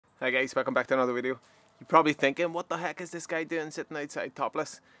Hi guys, welcome back to another video. You're probably thinking, what the heck is this guy doing sitting outside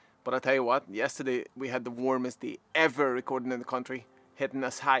topless? But I'll tell you what, yesterday we had the warmest day ever recorded in the country, hitting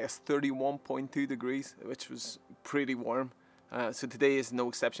as high as 31.2 degrees, which was pretty warm. So today is no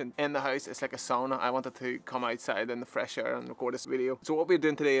exception. In the house, it's like a sauna. I wanted to come outside in the fresh air and record this video. So what we're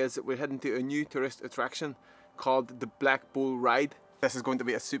doing today is we're heading to a new tourist attraction called the Black Bull Ride. This is going to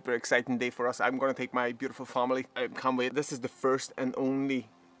be a super exciting day for us. I'm going to take my beautiful family. I can't wait. This is the first and only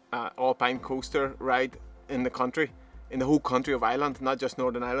alpine coaster ride in the country, in the whole country of Ireland, not just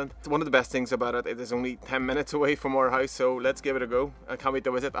Northern Ireland. One of the best things about it, it is only 10 minutes away from our house, so let's give it a go. I can't wait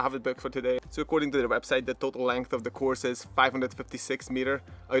to visit. I have it booked for today. So according to the website, the total length of the course is 556 meter,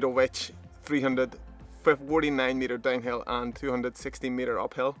 out of which 349 meter downhill and 260 meter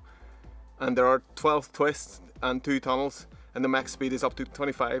uphill. And there are 12 twists and 2 tunnels, and the max speed is up to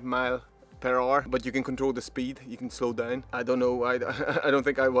 25 miles per hour, but you can control the speed, you can slow down. I don't know, I don't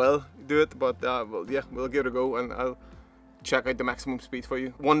think I will do it, but well, yeah, we'll give it a go and I'll check out the maximum speed for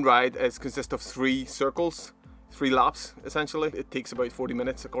you. One ride consists of 3 circles, 3 laps essentially. It takes about 40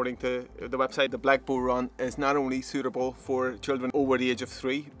 minutes according to the website. The Black Bull Run is not only suitable for children over the age of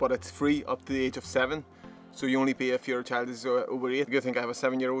 3, but it's free up to the age of 7. So you only pay if your child is over 8. You think I have a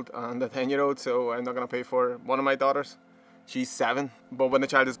 7-year-old and a 10-year-old, so I'm not gonna pay for one of my daughters. She's 7, but when the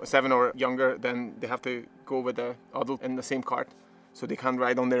child is 7 or younger, then they have to go with the adult in the same cart, so they can't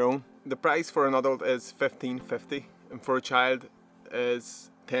ride on their own. The price for an adult is $15.50, and for a child is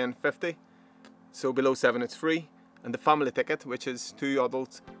 $10.50. So below 7 it's free, and the family ticket, which is 2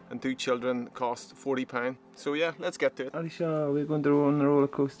 adults and 2 children, costs £40. So yeah, let's get to it. Alicia, we're going to run the roller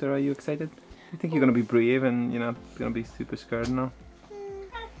coaster. Are you excited? You think you're going to be brave and you're not going to be super scared now?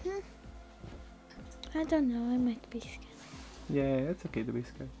 I don't know, I might be scared. Yeah, it's okay to be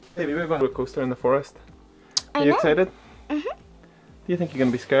scared. Hey, we're going to roller coaster in the forest. Are you know. excited? Do you think you're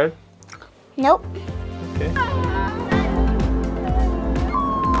going to be scared? Nope. Okay.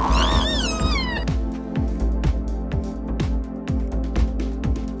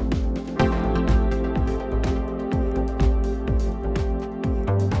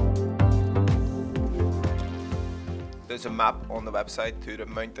 There's a map on the website to the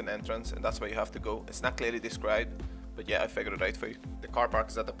mountain entrance, and that's where you have to go. It's not clearly described, but yeah, I figured it out for you. The car park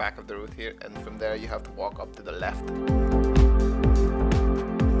is at the back of the road here, and from there you have to walk up to the left.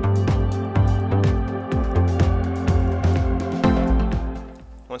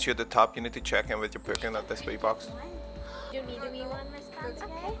 Once you're at the top, you need to check in with your parking at this wee box. Do me one, Miss Pants?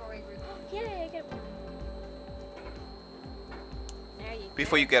 Okay. Yeah, get one. There you go.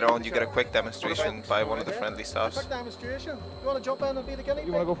 Before you get on, you get a quick demonstration by one of the friendly staffs. Quick demonstration. You want to jump in and be the guinea pig?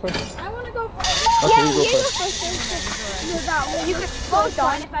 You want to go first? I want to go first. Okay, Yeah, you go you first. go first. You could slow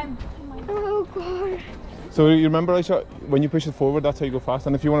down if I'm... Oh god. So you remember, Aisha, when you push it forward, that's how you go fast.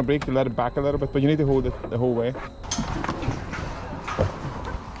 And if you want to brake, you let it back a little bit, but you need to hold it the whole way.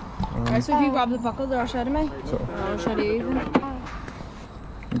 Alright, so if you grab the buckle there, I'll show me. So. I'll show you even.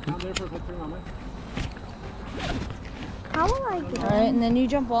 How will I get Alright, and then you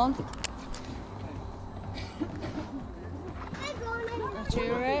jump on. That's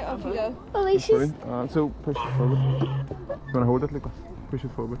you, right? Off you go. Alicia's... So push it forward. You want to hold it like this? Push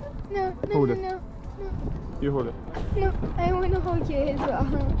it forward. No, Hold it. no. You hold it. No, I want to hold you as well.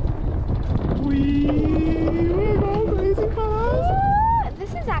 Wee! We're going crazy fast!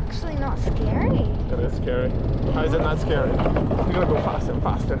 This is actually not scary. It is scary. How is it not scary? You're going to go faster and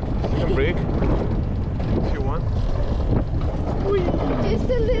faster. You can brake if you want. Just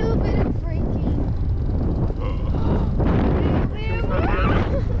a little bit of braking.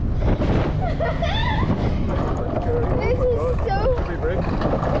 This is so... Free brake.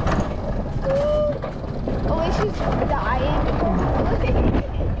 Oh, she's dying.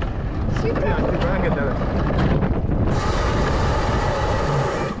 She's Yeah, keep driving it there.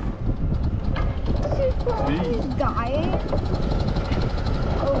 She's dying.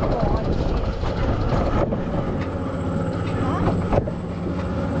 Oh god.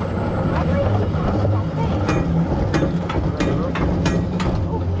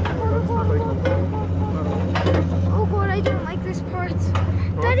 Oh god, I don't like this part.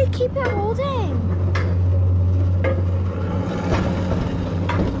 Daddy, keep it holding.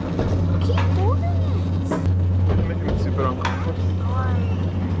 Keep holding it. You're making it super uncomfortable.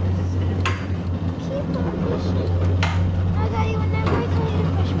 Keep on pushing. No, Daddy, whenever I tell you to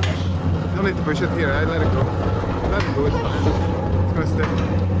push, push. You don't need to push it here, I let it go. Let it go, it's fine. It's going to stick.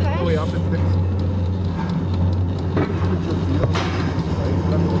 All the way up, it sticks.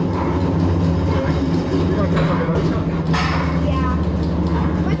 Yeah.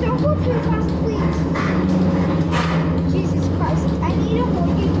 But don't go too fast, please. Jesus Christ. I need to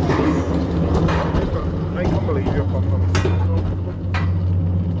hold you.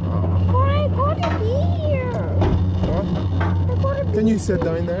 you sit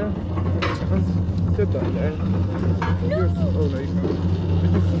down there? Sit down there. No. Oh no, you can't.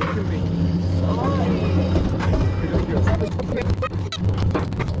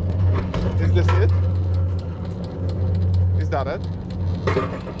 Is this it? Is that it?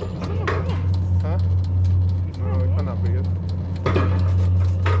 Huh? No, it cannot be it.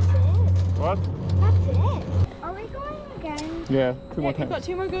 What? That's it. Are we going again? Yeah, two more We've times. got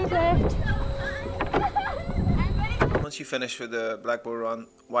 2 more goes left. Once you finish with the Black Bull run,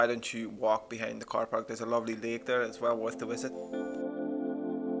 why don't you walk behind the car park? There's a lovely lake there, it's well worth the visit.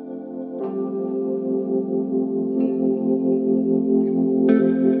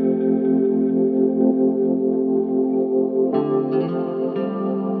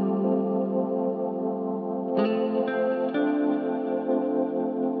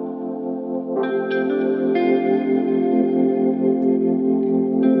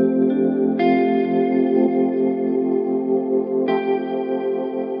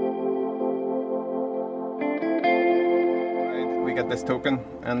 We get this token,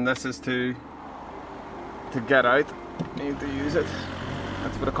 and this is to get out. You need to use it.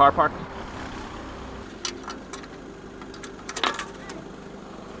 That's for the car park.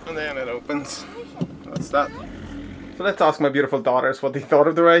 And then it opens. That's that. So let's ask my beautiful daughters what they thought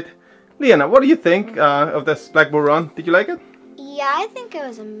of the ride. Leanna, what do you think of this Black Bull run? Did you like it? Yeah, I think it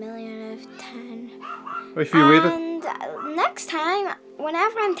was 1,000,000 out of 10. What should you rate it? And next time,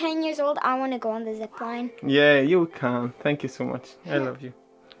 whenever I'm 10 years old, I want to go on the zip line. Yeah, you can. Thank you so much. I love you.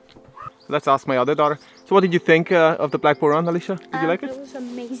 So let's ask my other daughter. So what did you think of the Black Bull run, Alicia? Did you like it? It was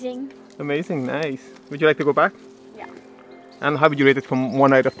amazing. Amazing, nice. Would you like to go back? Yeah. And how would you rate it from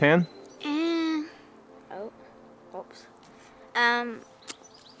 1 out of 10?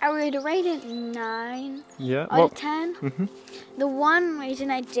 I would rate it 9 Yeah. out of 10. Mhm. The one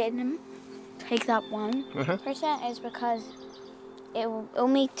reason I didn't take that 1% Uh-huh. is because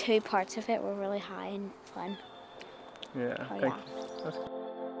only 2 parts of it were really high and fun. Yeah. Oh, Thank yeah. you. That's